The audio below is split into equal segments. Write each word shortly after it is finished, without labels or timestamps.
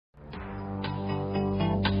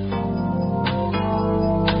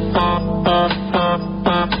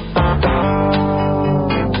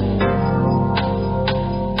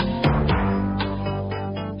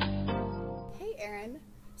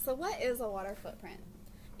footprint?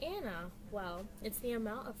 Anna, well, it's the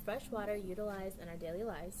amount of fresh water utilized in our daily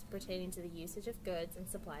lives pertaining to the usage of goods and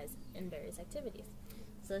supplies in various activities,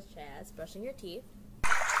 such as brushing your teeth,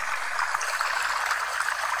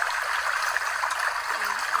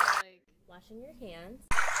 washing your hands,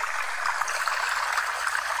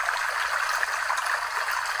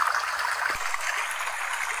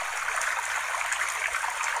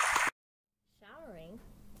 showering,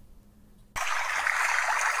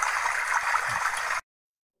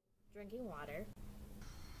 drinking water.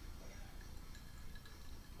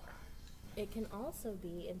 It can also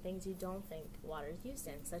be in things you don't think water is used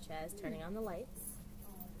in, such as turning on the lights,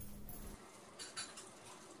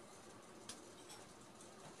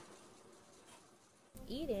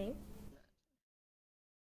 eating,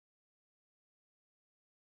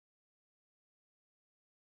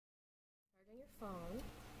 charging your phone,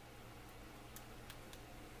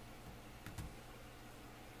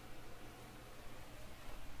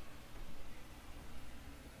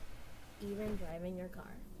 even driving your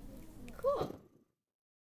car. Cool.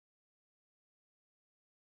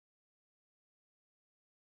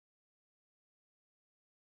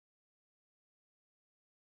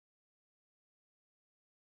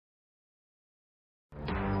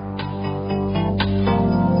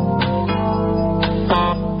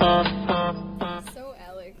 So,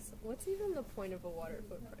 Alex, what's even the point of a water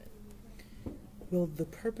footprint? Well, the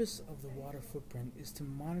purpose of the water footprint is to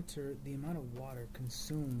monitor the amount of water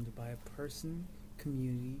consumed by a person,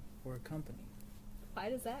 community, or a company. Why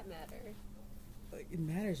does that matter? It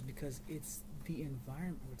matters because it's the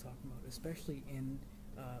environment we're talking about, especially in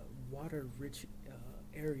water-rich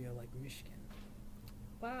area like Michigan.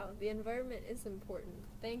 Wow, the environment is important.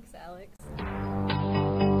 Thanks, Alex.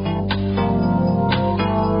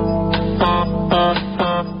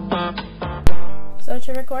 So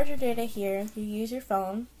to record your data here, you use your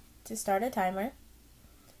phone to start a timer.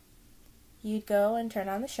 You'd go and turn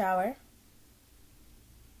on the shower.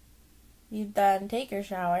 You'd then take your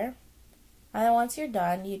shower. And then once you're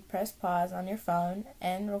done, you'd press pause on your phone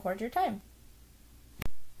and record your time.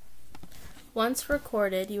 Once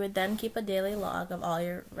recorded, you would then keep a daily log of all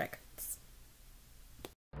your records.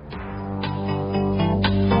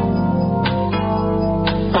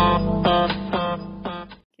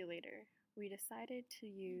 Calculator. We decided to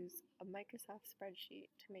use a Microsoft spreadsheet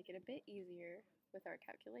to make it a bit easier with our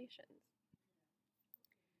calculations.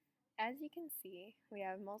 As you can see, we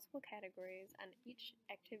have multiple categories, and each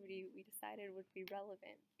activity we decided would be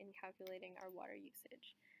relevant in calculating our water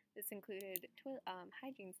usage. This included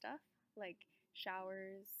hygiene stuff like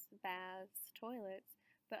showers, baths, toilets,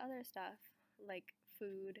 but other stuff like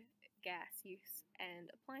food, gas use, and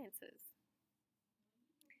appliances.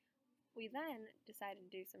 We then decided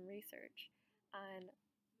to do some research on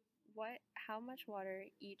how much water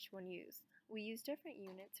each one used. We used different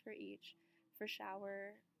units for each. For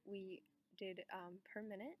shower, we did per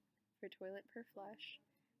minute, for toilet per flush,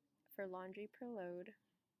 for laundry per load,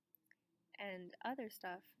 and other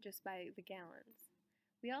stuff just by the gallons.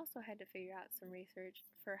 We also had to figure out some research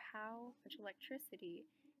for how much electricity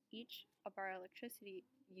each of our electricity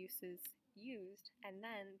uses used, and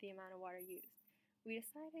then the amount of water used. We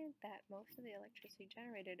decided that most of the electricity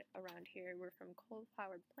generated around here were from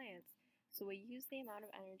coal-powered plants, so we used the amount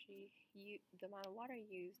of energy, the amount of water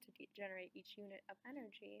used to generate each unit of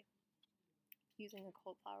energy using a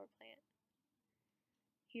coal-powered plant.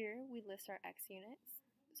 Here we list our X units,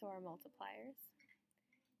 so our multipliers,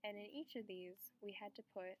 and in each of these we had to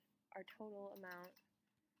put our total amount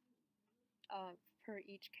per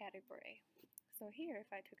each category. So here,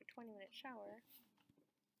 if I took a 20-minute shower,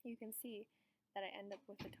 you can see that I end up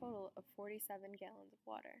with a total of 47 gallons of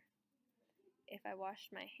water. If I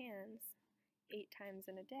washed my hands 8 times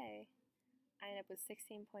in a day, I end up with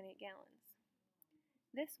 16.8 gallons.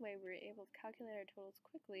 This way we were able to calculate our totals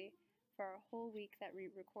quickly for our whole week that we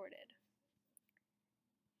recorded.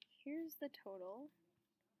 Here's the total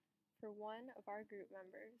for one of our group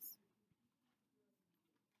members.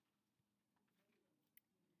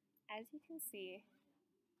 As you can see,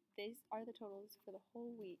 these are the totals for the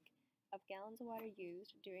whole week of gallons of water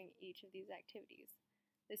used during each of these activities.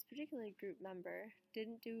 This particular group member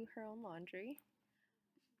didn't do her own laundry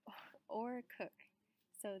or cook,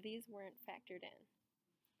 so these weren't factored in.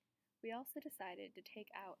 We also decided to take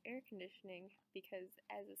out air conditioning because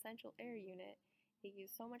as an essential air unit, it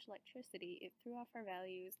used so much electricity it threw off our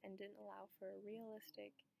values and didn't allow for a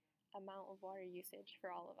realistic amount of water usage for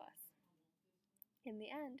all of us. In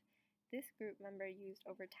the end, this group member used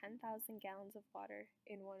over 10,000 gallons of water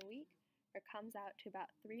in 1 week, or comes out to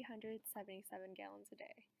about 377 gallons a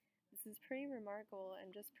day. This is pretty remarkable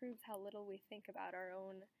and just proves how little we think about our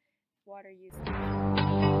own water usage.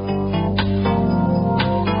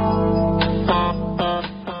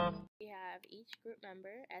 We have each group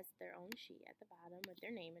member as their own sheet at the bottom with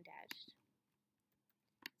their name attached.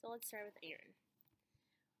 So let's start with Arren.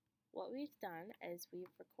 What we've done is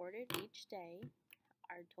we've recorded each day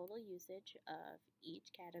our total usage of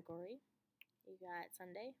each category. You got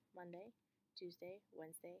Sunday, Monday, Tuesday,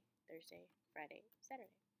 Wednesday, Thursday, Friday,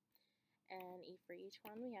 Saturday. And for each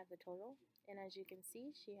one we have the total. And as you can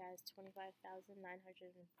see, she has 25,905.34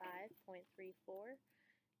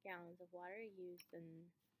 gallons of water used in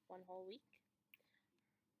one whole week.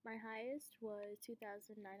 My highest was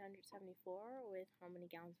 2,974 with how many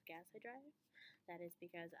gallons of gas I drive. That is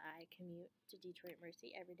because I commute to Detroit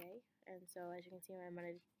Mercy every day, and so as you can see,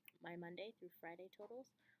 my Monday through Friday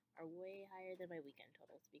totals are way higher than my weekend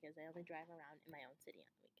totals because I only drive around in my own city on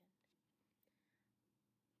the weekend.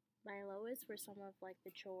 My lowest were some of like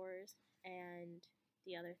the chores and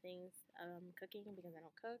the other things, cooking because I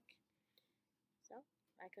don't cook. So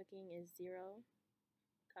my cooking is 0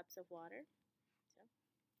 cups of water. So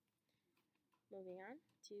moving on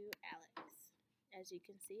to Alex. As you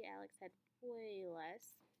can see, Alex had way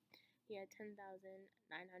less. He had 10,920.69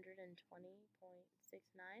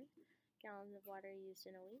 gallons of water used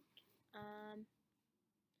in a week.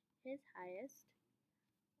 His highest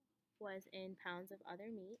was in pounds of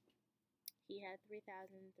other meat. He had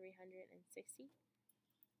 3,360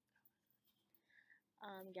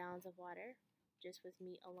 gallons of water just with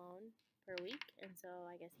meat alone per week, and so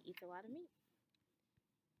I guess he eats a lot of meat.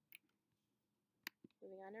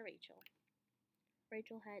 Moving on to Rachel.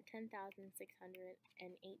 Rachel had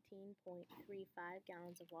 10,618.35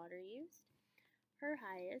 gallons of water used. Her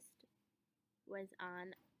highest was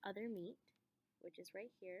on other meat, which is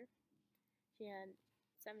right here. She had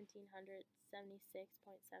 1,776.75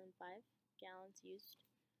 gallons used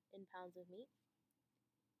in pounds of meat.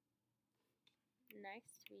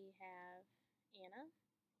 Next we have Anna.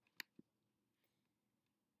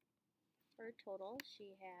 Her total,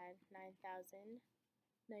 she had 9,099.87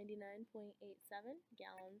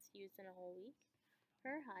 gallons used in a whole week.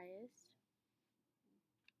 Her highest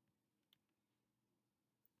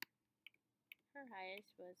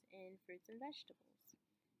was in fruits and vegetables,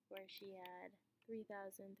 where she had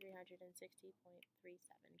 3,360.37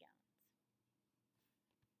 gallons.